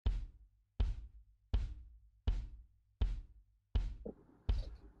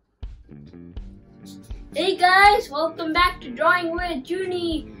Hey guys, welcome back to Drawing with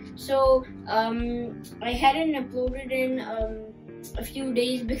Juni. So I hadn't uploaded in a few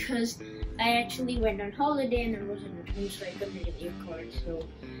days because I actually went on holiday and I wasn't at home, so I couldn't really record. So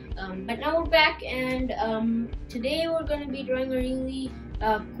but now we're back, and today we're gonna be drawing a really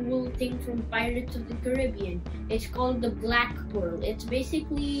cool thing from Pirates of the Caribbean. It's called the Black Pearl. It's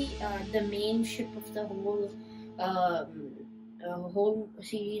basically the main ship of the whole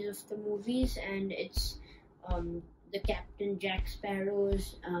series of the movies, and it's the Captain Jack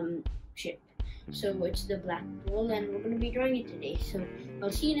Sparrow's ship. So it's the Black Pearl, and we're going to be drawing it today. So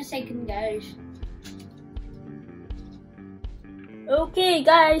I'll see you in a second, guys. Okay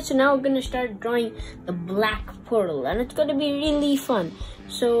guys, so now we're going to start drawing the Black Pearl, and it's going to be really fun.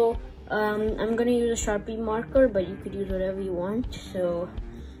 So I'm going to use a Sharpie marker, but you could use whatever you want. So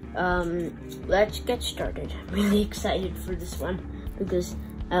let's get started. I'm really excited for this one because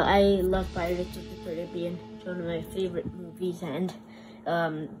I love Pirates of the Caribbean. It's one of my favorite movies, and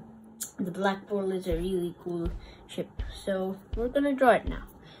the Black Pearl is a really cool ship. So we're gonna draw it now.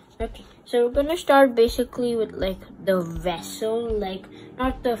 Okay, so we're gonna start basically with like the vessel, like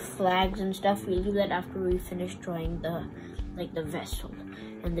not the flags and stuff. We'll do that after we finish drawing the vessel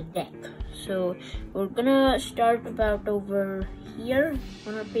and the deck. So we're gonna start about over here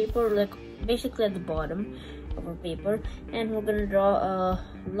on our paper, like basically at the bottom of our paper, and we're gonna draw a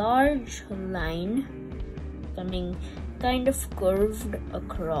large line coming kind of curved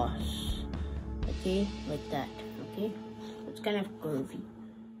across. Okay, like that. Okay, it's kind of curvy.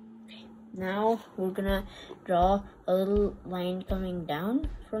 Okay, now we're gonna draw a little line coming down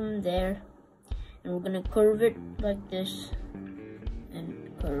from there, and we're gonna curve it like this and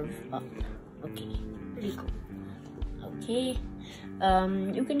curve up. Okay, pretty cool. Okay,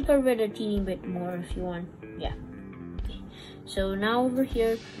 you can curve it a teeny bit more if you want. Yeah. Okay, so now over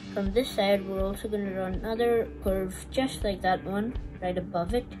here from this side, we're also going to draw another curve just like that one right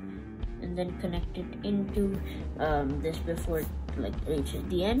above it, and then connect it into this before it like reaches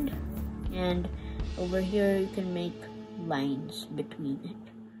the end. And over here you can make lines between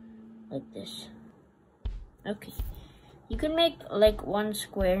it like this. Okay, you can make like one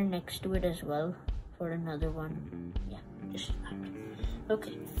square next to it as well for another one. Yeah, just that.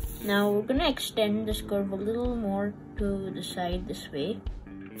 Okay, now we're gonna extend this curve a little more to the side this way.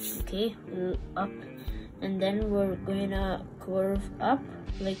 Okay, up, and then we're gonna curve up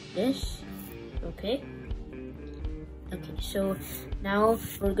like this. Okay. Okay, so now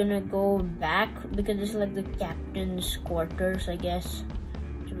we're gonna go back because this is like the captain's quarters, I guess.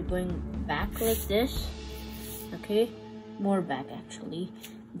 So we're going back like this. Okay, more back actually.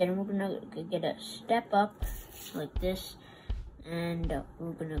 Then we're gonna get a step up like this, and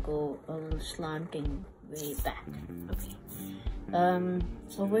we're gonna go a little slanting way back. Okay,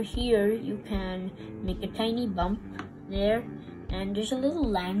 over here you can make a tiny bump there, and there's a little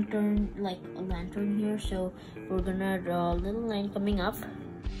lantern, like a lantern here, so we're gonna draw a little line coming up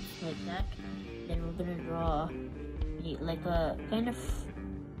like that. Then we're gonna draw like a kind of,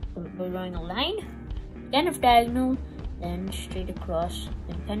 we're drawing a line kind of diagonal, then straight across,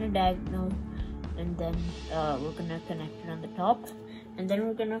 then kind of diagonal, and then we're gonna connect it on the top, and then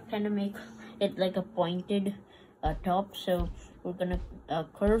we're gonna kind of make it like a pointed top. So we're gonna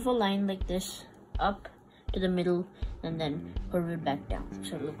curve a line like this up to the middle, and then curve it back down,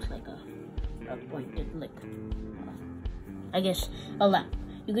 so it looks like a pointed, like I guess a lamp.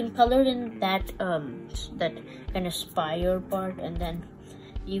 You can color in that that kind of spire part, and then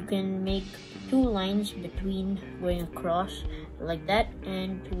you can make two lines between going across like that,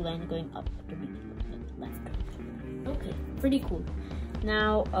 and two lines going up to be like left. Okay, pretty cool.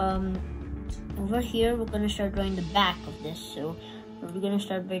 Now over here we're gonna start drawing the back of this. So we're gonna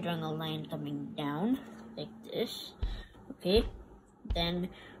start by drawing a line coming down like this. Okay, then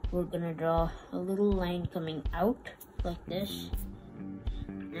we're gonna draw a little line coming out like this,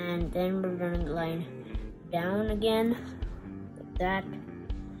 and then we're drawing a line down again like that.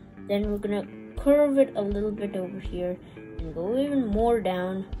 Then we're gonna curve it a little bit over here and go even more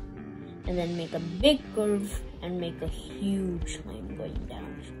down, and then make a big curve and make a huge line going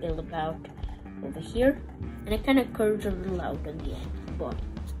down, still about over here, and it kind of curves a little out on the end bottom.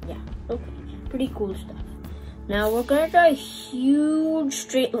 Yeah, okay, pretty cool stuff. Now we're gonna draw a huge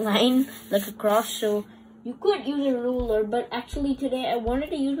straight line like across. So you could use a ruler, but actually today I wanted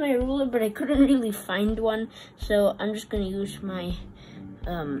to use my ruler, but I couldn't really find one, so I'm just gonna use my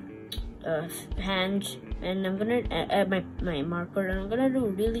hands, and I'm gonna add my marker, and I'm gonna do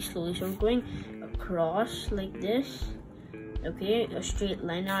really slowly. So I'm going across like this. Okay, a straight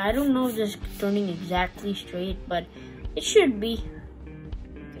line. Now I don't know if this is turning exactly straight, but it should be.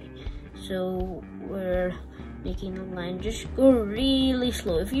 Okay, so we're making the line. Just go really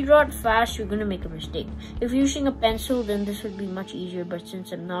slow. If you draw it fast, you're gonna make a mistake. If you're using a pencil, then this would be much easier, but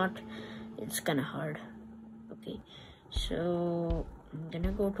since I'm not, it's kind of hard. Okay, so I'm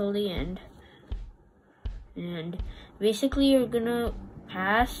gonna go till the end, and basically you're gonna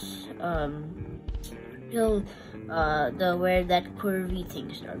pass till where that curvy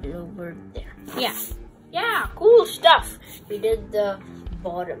thing started over there. Yeah, cool stuff. We did the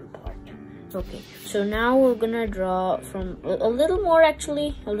bottom part. Okay, so now we're gonna draw from a little more,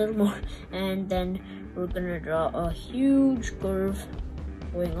 actually, a little more, and then we're gonna draw a huge curve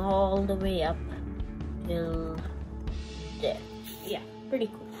going all the way up till there. Yeah, pretty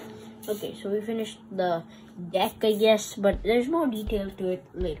cool. Okay, so we finished the deck, I guess, but there's more detail to it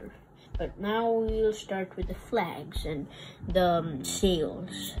later. But now we'll start with the flags and the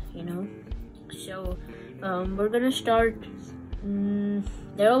sails, you know. So we're gonna start.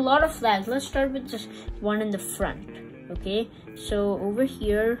 There are a lot of flags. Let's start with just one in the front. Okay, so over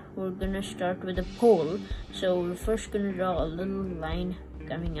here we're gonna start with a pole. So we're first gonna draw a little line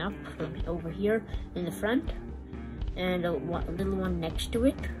coming up from over here in the front, and a little one next to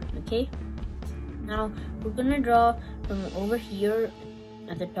it. Okay, now we're gonna draw from over here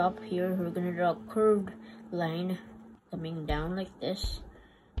at the top here. We're gonna draw a curved line coming down like this.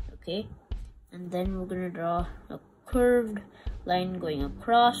 Okay, and then we're gonna draw a curved line going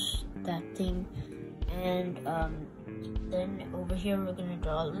across that thing, and then over here we're gonna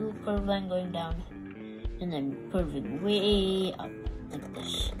draw a little curved line going down and then curving way up like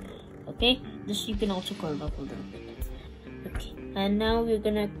this. Okay, this you can also curve up a little bit. Okay, and now we're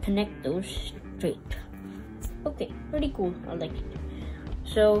gonna connect those straight. Okay, pretty cool. I like it.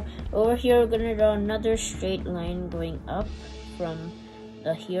 So over here we're gonna draw another straight line going up from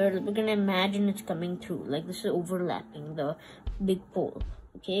here. We're gonna imagine it's coming through, like this is overlapping the big pole.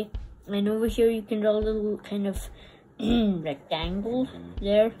 Okay, and over here you can draw a little kind of rectangle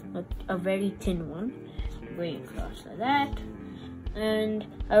there, a very thin one going across like that, and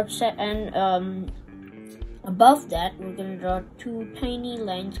outside and above that we're gonna draw two tiny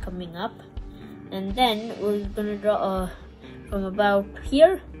lines coming up, and then we're gonna draw from about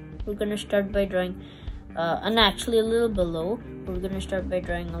here we're gonna start by drawing and actually a little below we're gonna start by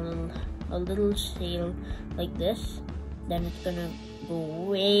drawing a little sail like this. Then it's gonna go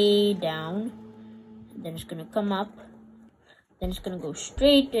way down, then it's gonna come up, then it's gonna go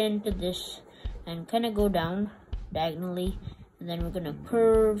straight into this and kind of go down diagonally, and then we're gonna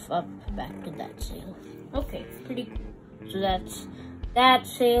curve up back to that sail. Okay, pretty cool. So that's that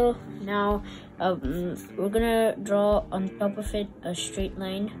sail. Now we're gonna draw on top of it a straight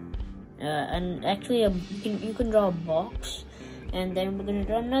line, and actually you can draw a box, and then we're gonna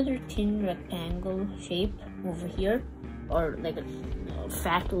draw another thin rectangle shape over here, or like a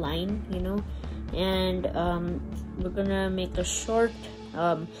fat line, you know, and we're gonna make a short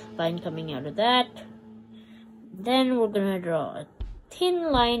line coming out of that. Then we're gonna draw a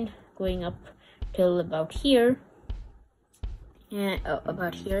thin line going up till about here, and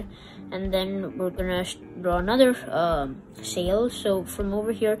and then we're gonna draw another sail. So from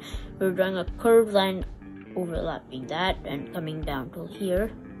over here we're drawing a curved line overlapping that and coming down till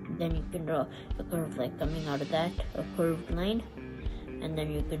here. Then you can draw a curved line coming out of that, a curved line, and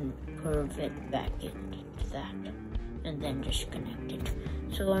then you can curve it back into that, and then just connect it.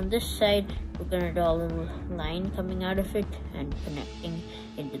 So on this side we're gonna draw a little line coming out of it and connecting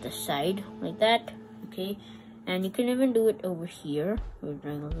into the side like that. Okay, and you can even do it over here. We're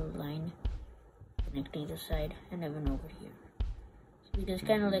drawing a little line connecting the side, and even over here. So it's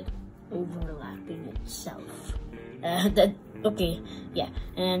kind of like overlapping itself. Okay, yeah.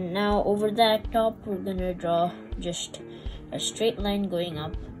 And now over that top, we're gonna draw just a straight line going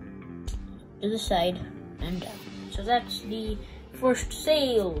up to the side and down. So that's the first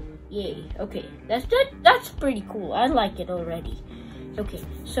sail. Yay. Okay, that's pretty cool. I like it already. Okay,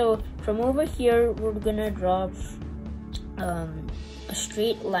 so from over here we're gonna draw a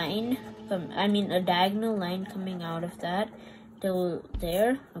straight line, a diagonal line coming out of that till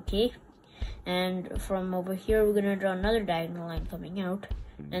there. Okay, and from over here we're gonna draw another diagonal line coming out,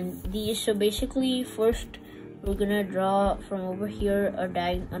 and so basically first we're gonna draw from over here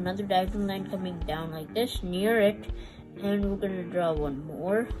another diagonal line coming down like this near it, and we're gonna draw one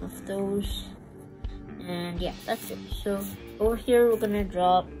more of those, and yeah, that's it. So over here we're gonna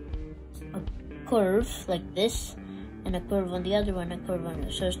draw a curve like this, and a curve on the other one, a curve on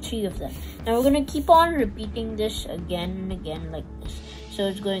it. So it's 3 of them. Now we're gonna keep on repeating this again and again like this. So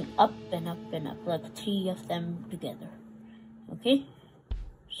it's going up and up and up, like 3 of them together. Okay,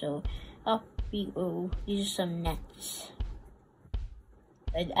 so up we go. These are some nets.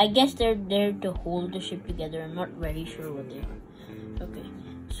 I guess they're there to hold the ship together. I'm not very sure what they are. Okay,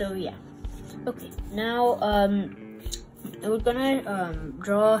 so yeah. Okay, now we're gonna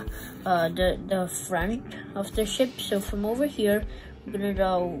draw the front of the ship. So from over here, we're gonna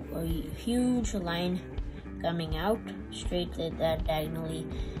draw a huge line coming out straight like that diagonally,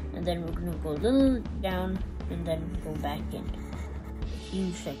 and then we're gonna go a little down and then go back in. A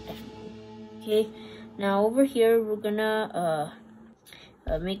huge rectangle. Okay, now over here we're gonna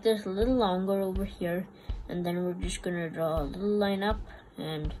make this a little longer over here, and then we're just gonna draw a little line up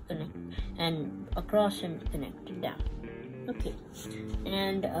and connect and across and connect it down. Okay,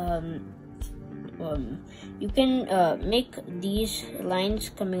 and you can make these lines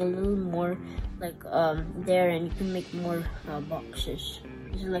coming a little more like there, and you can make more boxes.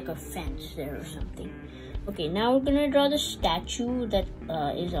 This is like a fence there or something. Okay, now we're gonna draw the statue that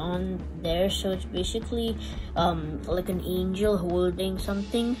is on there. So it's basically like an angel holding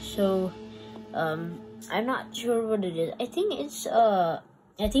something. So I'm not sure what it is. I think it's a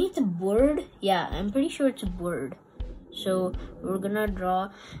bird. Yeah, I'm pretty sure it's a bird. So we're gonna draw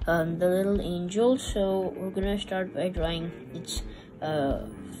the little angel. So we're gonna start by drawing its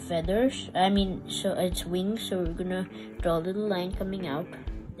feathers. So its wings. So we're gonna draw a little line coming out.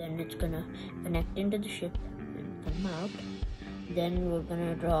 Then it's gonna connect into the ship and come out. Then we're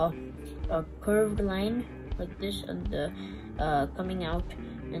gonna draw a curved line like this on the coming out,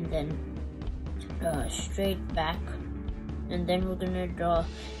 and then straight back. And then we're gonna draw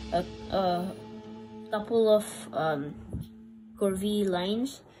a couple of curvy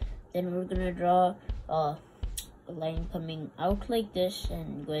lines. Then we're gonna draw a line coming out like this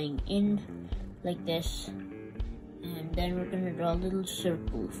and going in like this. And then we're gonna draw a little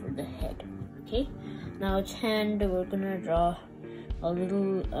circle for the head. Okay, now its hand, we're gonna draw a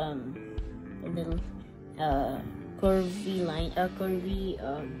little curvy line, a curvy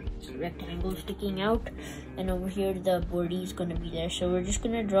rectangle sticking out, and over here the birdie is gonna be there. So we're just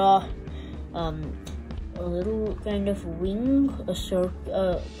gonna draw a little kind of wing, a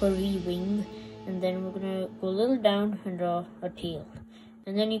curvy wing, and then we're gonna go a little down and draw a tail.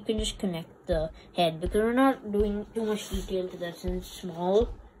 And then you can just connect the head, because we're not doing too much detail to that since it's small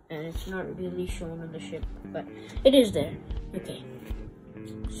and it's not really shown on the ship, but it is there. Okay,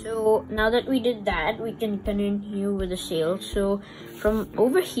 so now that we did that, we can continue with the sail. So from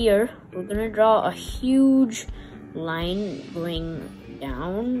over here, we're gonna draw a huge line going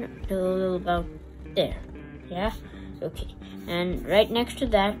down to about there. Yeah, okay, and right next to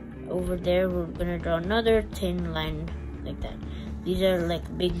that over there, we're gonna draw another thin line like that. These are like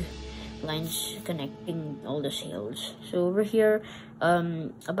big lines connecting all the sails. So over here,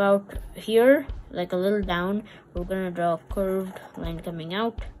 about here, like a little down, we're gonna draw a curved line coming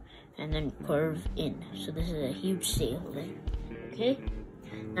out and then curve in. So this is a huge sail there. Okay,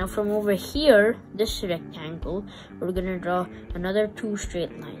 now from over here, this rectangle, we're gonna draw another 2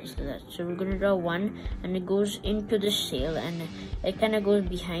 straight lines to that. So we're gonna draw one, and it goes into the sail, and it kind of goes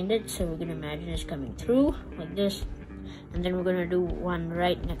behind it. So we're gonna imagine it's coming through like this. And then we're gonna do one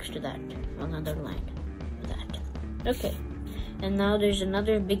right next to that, another line like that. Okay, and now there's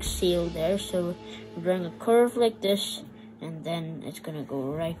another big sail there, so we're drawing a curve like this, and then it's gonna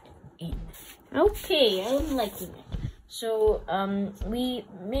go right in. Okay, I'm liking it. So we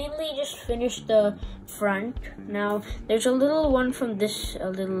mainly just finished the front. Now there's a little one from this, a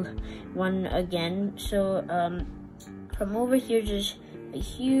little one again. So from over here, there's a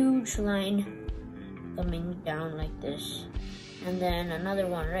huge line coming down like this, and then another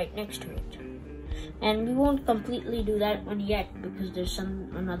one right next to it. And we won't completely do that one yet, because there's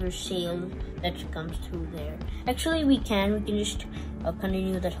another sail that comes through there. Actually, we can just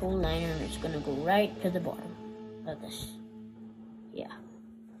continue that whole line, and it's gonna go right to the bottom of this. Yeah,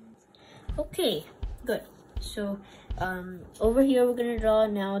 okay, good. So over here, we're gonna draw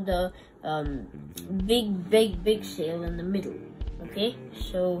now the big sail in the middle. Okay,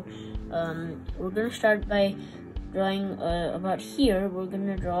 so we're gonna start by drawing about here. We're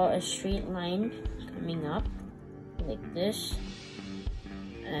gonna draw a straight line coming up like this,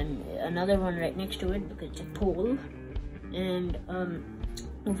 and another one right next to it because it's a pole. And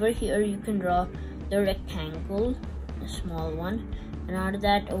over here you can draw the rectangle, a small one, and out of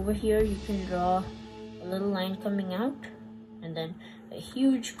that over here you can draw a little line coming out, and then a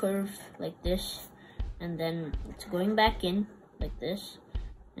huge curve like this, and then it's going back in like this,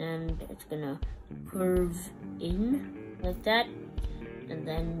 and it's gonna curve in like that, and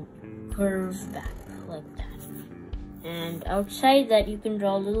then curve back like that. And outside that you can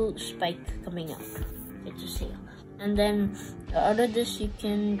draw a little spike coming out. It's a sail. And then out of this you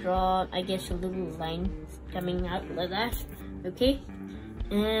can draw, I guess, a little line coming out like that. Okay,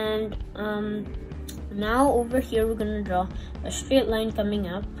 And now over here we're gonna draw a straight line coming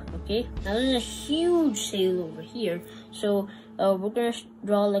up. Okay, now there's a huge sail over here, so we're gonna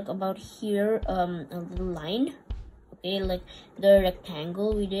draw like about here a little line, okay, like the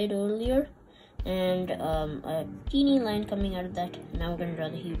rectangle we did earlier, and a teeny line coming out of that. Now we're gonna draw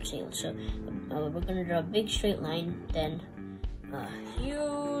the huge sail. So we're gonna draw a big straight line, then a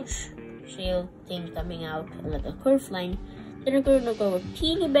huge sail thing coming out like a curved line. Then we're gonna go a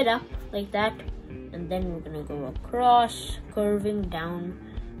teeny bit up like that, and then we're gonna go across, curving down,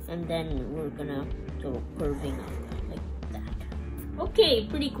 and then we're gonna go curving up like that. Okay,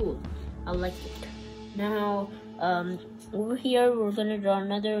 pretty cool. I like it. Now over here we're gonna draw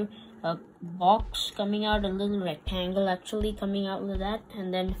another box coming out, a little rectangle actually coming out with that,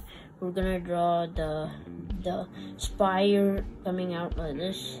 and then we're gonna draw the spire coming out like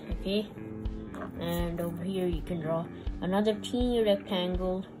this. Okay, and over here you can draw another teeny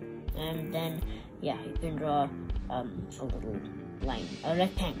rectangle, and then yeah, you can draw a little line, a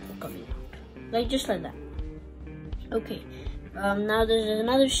rectangle coming out, like just like that. Okay, now there's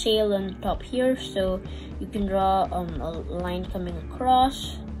another sail on the top here, so you can draw a line coming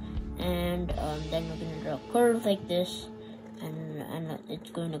across, and then we're gonna draw a curve like this, and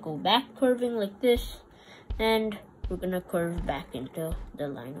it's going to go back curving like this, and we're gonna curve back into the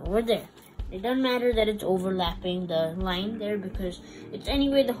line over there. It doesn't matter that it's overlapping the line there, because it's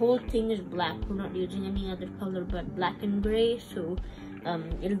anyway the whole thing is black. We're not using any other color but black and gray, so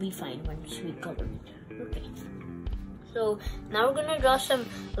it'll be fine once we color it. Okay, so now we're gonna draw some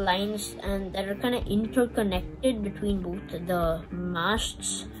lines and that are kind of interconnected between both the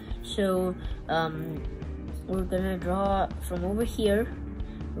masts. So we're gonna draw from over here,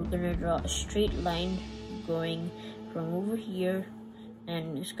 we're gonna draw a straight line going from over here,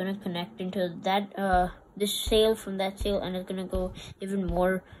 and it's gonna connect into that this sail from that sail, and it's gonna go even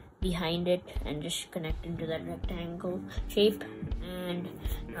more behind it and just connect into that rectangle shape. And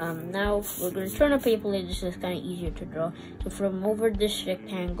now we're gonna turn a paper like this. Is kind of easier to draw. So from over this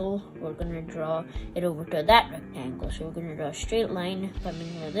rectangle, we're gonna draw it over to that rectangle. So we're gonna draw a straight line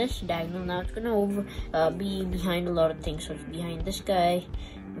coming like this, diagonal. Now it's gonna be behind a lot of things. So it's behind this guy.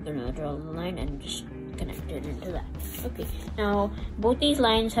 We're gonna draw a line and just connect it into that. Okay, now both these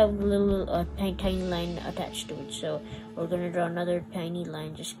lines have a little tiny line attached to it, so we're gonna draw another tiny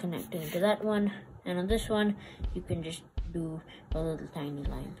line just connecting into that one, and on this one you can just do a little tiny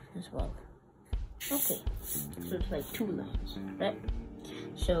line as well. Okay, so it's like two lines, right?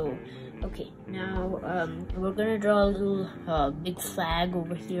 So okay, now we're gonna draw a little big flag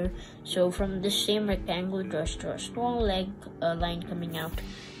over here. So from this same rectangle, just draw a small line coming out,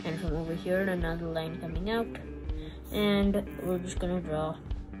 and from over here another line coming out, and we're just gonna draw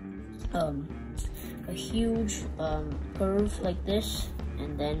a huge curve like this,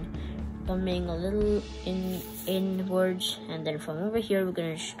 and then coming a little inwards, and then from over here we're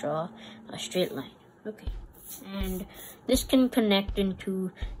gonna just draw a straight line. Okay, and this can connect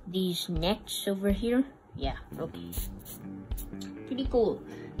into these nets over here. Yeah, okay, pretty cool.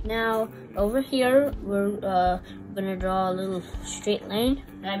 Now over here we're gonna draw a little straight line,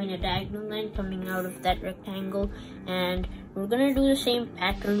 a diagonal line coming out of that rectangle, and we're gonna do the same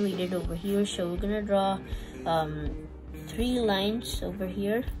pattern we did over here. So we're gonna draw 3 lines over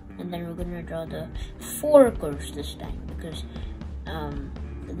here, and then we're gonna draw the 4 curves this time, because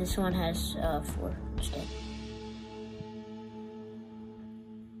this one has 4 instead.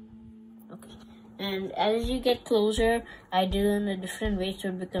 Okay, and as you get closer, I did it in a different way, so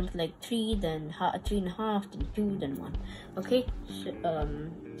it becomes like 3, then 3.5, then 2, then 1. Okay,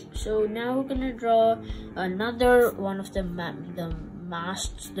 so now we're gonna draw another one of the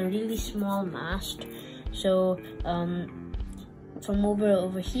masts, the really small mast. So from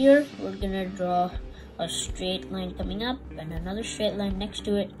over here, we're gonna draw a straight line coming up and another straight line next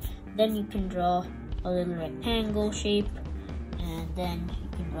to it. Then you can draw a little rectangle shape, and then you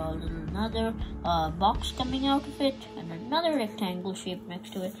can draw another box coming out of it, and another rectangle shape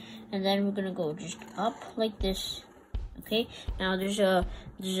next to it, and then we're gonna go just up like this. Okay, now there's a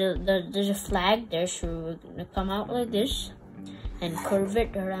flag there, so we're gonna come out like this and curve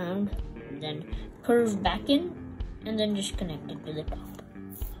it around, and then curve back in, and then just connect it to the top.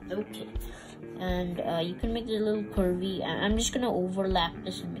 Okay, and you can make it a little curvy. I'm just gonna overlap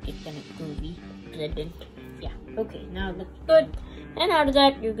this and make it kind of curvy, because I didn't. Yeah, okay, now it looks good. And out of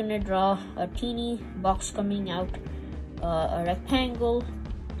that, you're gonna draw a teeny box coming out, a rectangle,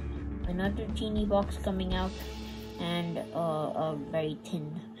 another teeny box coming out, and a very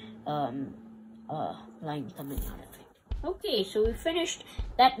thin line coming out of it. Okay, so we finished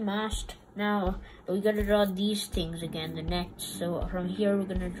that mast Now we gotta draw these things again, the nets. So from here we're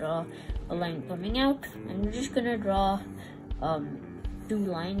gonna draw a line coming out, and we're just gonna draw 2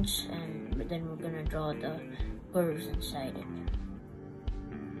 lines, and then we're gonna draw the curves inside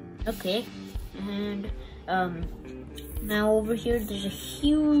it. Okay, and now over here there's a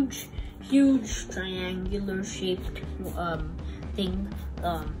huge triangular shaped thing,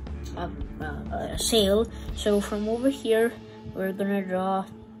 a sail. So from over here we're gonna draw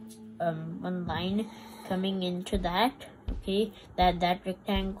 1 line coming into that, okay, that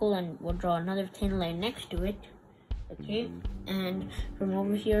rectangle, and we'll draw another thin line next to it, okay. And from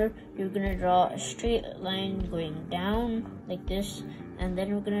over here you're gonna draw a straight line going down like this, and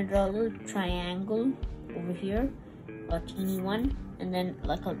then we're gonna draw a little triangle over here, a teeny one, and then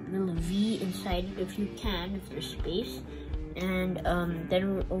like a little V inside it if you can, if there's space. And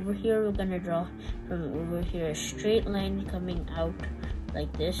then over here we're gonna draw from over here a straight line coming out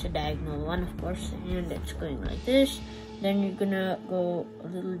like this, a diagonal one of course, and it's going like this. Then you're gonna go a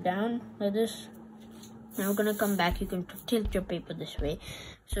little down like this. Now we're gonna come back. You can tilt your paper this way.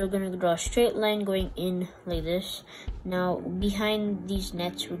 So we're gonna draw a straight line going in like this. Now behind these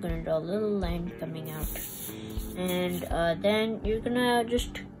nets we're gonna draw a little line coming out, and then you're gonna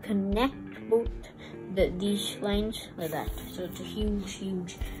just connect both these lines like that. So it's a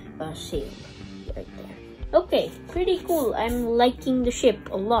huge sail right there. Okay, pretty cool. I'm liking the ship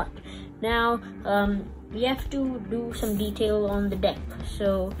a lot. Now we have to do some detail on the deck.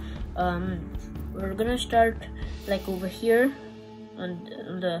 So we're gonna start like over here on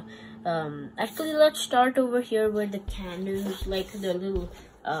the actually let's start over here where the cannons, like the little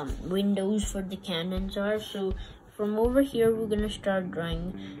windows for the cannons are. So from over here we're gonna start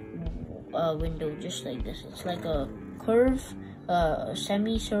drawing a window just like this. It's like a curve, a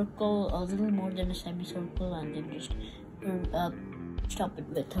semicircle, a little more than a semicircle, and then just stop it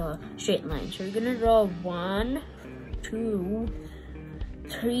with a straight line. So we're gonna draw 1, 2,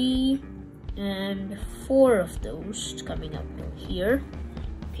 3, and 4 of those coming up here.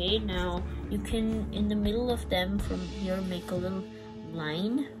 Okay, now you can, in the middle of them from here, make a little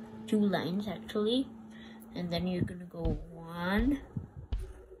line, 2 lines actually, and then you're gonna go 1,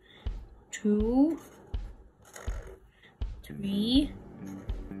 2, 3,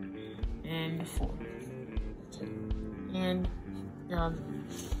 and 4. And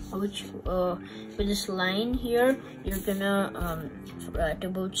with this line here, you're gonna to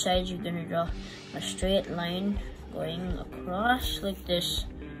both sides you're gonna draw a straight line going across like this,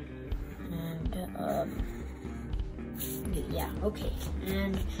 and yeah, okay.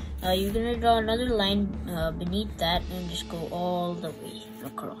 And you're gonna draw another line beneath that and just go all the way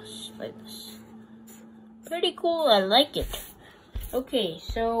across like this. Pretty cool, I like it. Okay,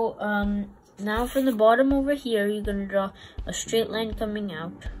 so now from the bottom over here you're gonna draw a straight line coming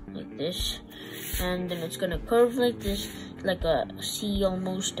out like this, and then it's gonna curve like this, like a C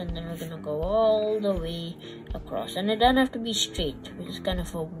almost, and then we're gonna go all the way across. And it doesn't have to be straight, it's kind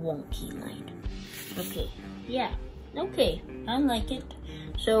of a wonky line. Okay, yeah, okay, I like it.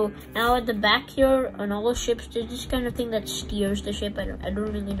 So now at the back here on all the ships, there's this kind of thing that steers the ship. I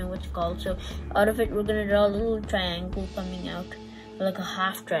don't really know what it's called. So out of it we're gonna draw a little triangle coming out, like a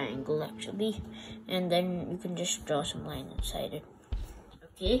half triangle actually, and then you can just draw some lines inside it.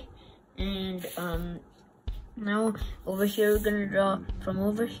 Okay, and now over here we're gonna draw from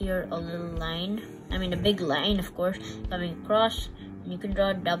over here a little line, I mean a big line of course, coming across, and you can draw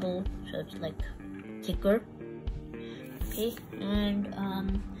a double so it's like thicker. Okay, and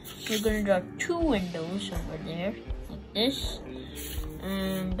we're gonna draw 2 windows over there like this,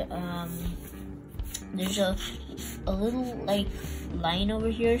 and there's a little like line over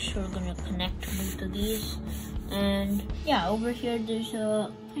here, so we're gonna connect both of these. And yeah, over here there's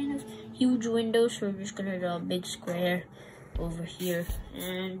a kind of huge window, so we're just gonna draw a big square over here.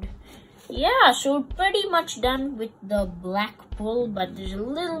 And yeah, so we're pretty much done with the black pull, but there's a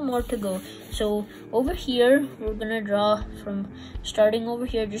little more to go. So over here we're gonna draw from starting over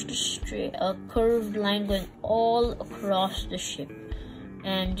here just a curved line going all across the ship,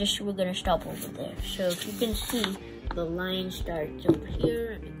 and just we're gonna stop over there. So if you can see, the line starts over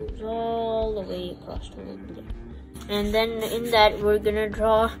here and it goes all the way across to over there. And then in that we're gonna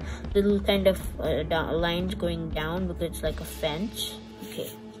draw little kind of lines going down because it's like a fence. Okay,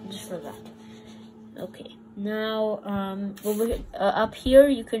 just for that. Okay, now over here, up here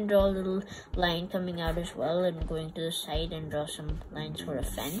you can draw a little line coming out as well, and going to the side and draw some lines for a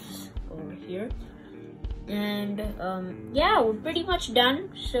fence over here. And yeah, we're pretty much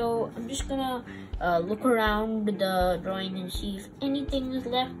done. So I'm just gonna look around the drawing and see if anything is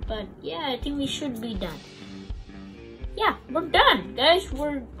left, but yeah, I think we should be done. Yeah, we're done, guys.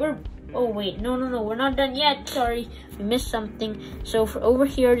 We're Oh wait, no, we're not done yet. Sorry, we missed something. So for over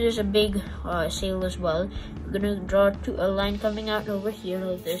here, there's a big sail as well. We're gonna draw a line coming out over here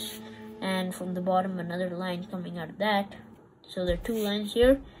like this, and from the bottom another line coming out of that. So there are two lines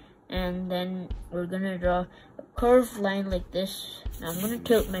here, and then we're gonna draw a curved line like this. Now I'm gonna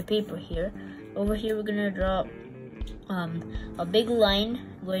tilt my paper here. Over here, we're gonna draw a big line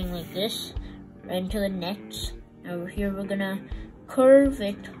going like this into the nets. Over here, we're gonna curve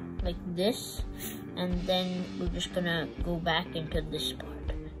it like this, and then we're just gonna go back into this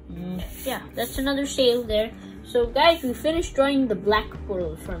part. And yeah, that's another sail there. So guys, we finished drawing the black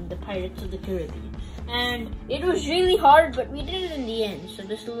pearl from the Pirates of the Caribbean, and it was really hard, but we did it in the end. So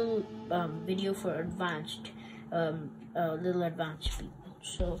this is a little video for advanced people.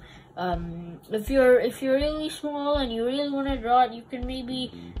 So if you're really small and you really want to draw it, you can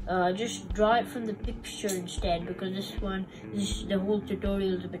maybe just draw it from the picture instead, because the whole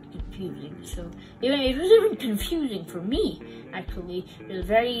tutorial is a bit confusing. So it was even confusing for me, actually. It was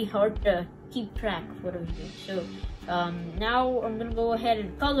very hard to keep track of what I was doing. So now I'm gonna go ahead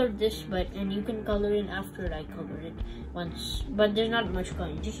and color this, and you can color in after I color it once, but there's not much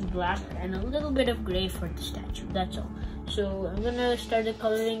coloring, just black and a little bit of gray for the statue, that's all. So I'm gonna start the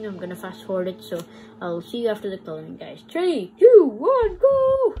coloring. I'm gonna fast forward it, so I'll see you after the coloring, guys. 3, 2, 1,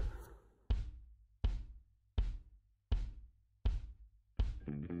 go!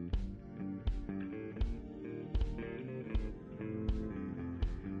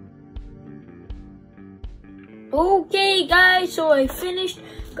 Okay guys, so I finished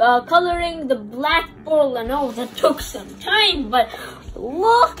coloring the black pearl. I know that took some time, but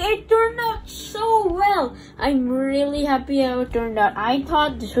look, it turned out so well. I'm really happy how it turned out. I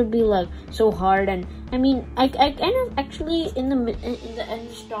thought this would be like so hard, and I mean, I kind of actually in the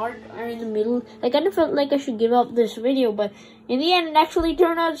start or in the middle, I kind of felt like I should give up this video, but in the end, it actually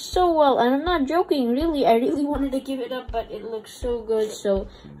turned out so well. And I'm not joking, really. I really wanted to give it up, but it looks so good, so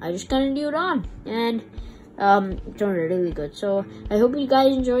I just continued on, and it turned out really good. So I hope you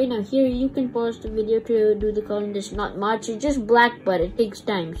guys enjoyed. Now here you can pause the video to do the coloring. There's not much, it's just black, but it takes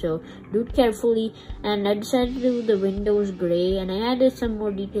time, so do it carefully. And I decided to do the windows gray, and I added some more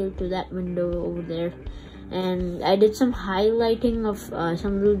detail to that window over there, and I did some highlighting of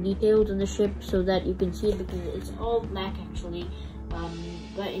some little details on the ship so that you can see it, because it's all black actually,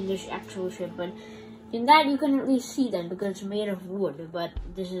 but in this actual ship, but in that you can at least see them because it's made of wood, but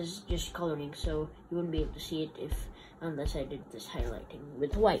this is just coloring, so you wouldn't be able to see it unless I did this highlighting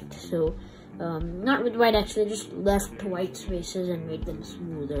with white. So not with white actually, just left white spaces and made them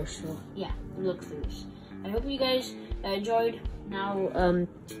smoother. So yeah, look through this. I hope you guys enjoyed. Now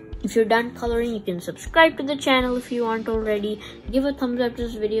if you're done coloring, you can subscribe to the channel if you aren't already. Give a thumbs up to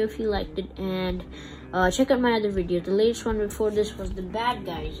this video if you liked it, and check out my other video. The latest one before this was the bad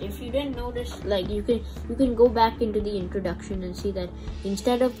guys. If you didn't notice, like you can go back into the introduction and see that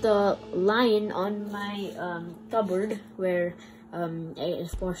instead of the lion on my cupboard, where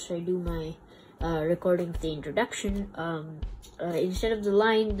of course I do my recording of the introduction, instead of the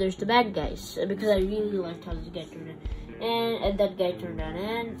lion, there's the bad guys, because I really liked how this guy turned out, and that guy turned out,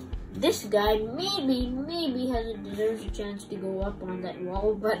 and this guy maybe deserves a chance to go up on that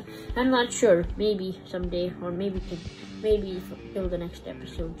wall, but I'm not sure. Maybe someday, or maybe till the next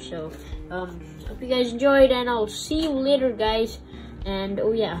episode. So hope you guys enjoyed, and I'll see you later, guys. And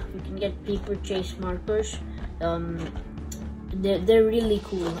oh yeah, you can get paper chase markers. They're really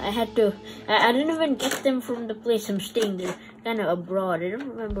cool. I didn't even get them from the place I'm staying. They're kind of abroad. I don't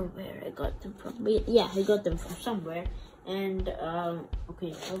remember where I got them from, but yeah, I got them from somewhere. And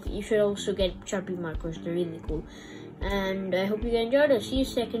okay, you should also get Sharpie markers. They're really cool, and I hope you guys enjoyed. I'll see you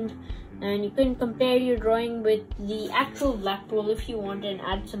second, and you can compare your drawing with the actual black pearl if you want, and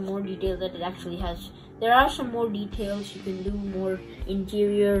add some more detail that it actually has. There are some more details. You can do more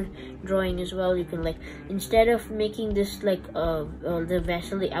interior drawing as well. You can, like, instead of making this like the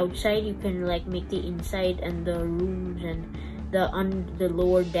vessel the outside, you can like make the inside and the rooms and the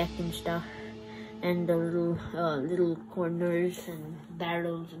lower deck and stuff, and the little corners and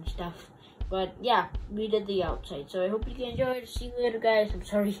barrels and stuff. But yeah, we did the outside. So I hope you enjoyed. See you later, guys. I'm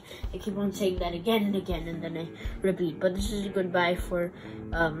sorry I keep on saying that again and again, and then I repeat, but this is a goodbye for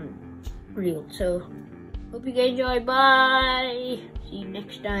real. So hope you guys enjoy. Bye. See you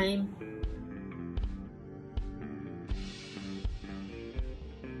next time.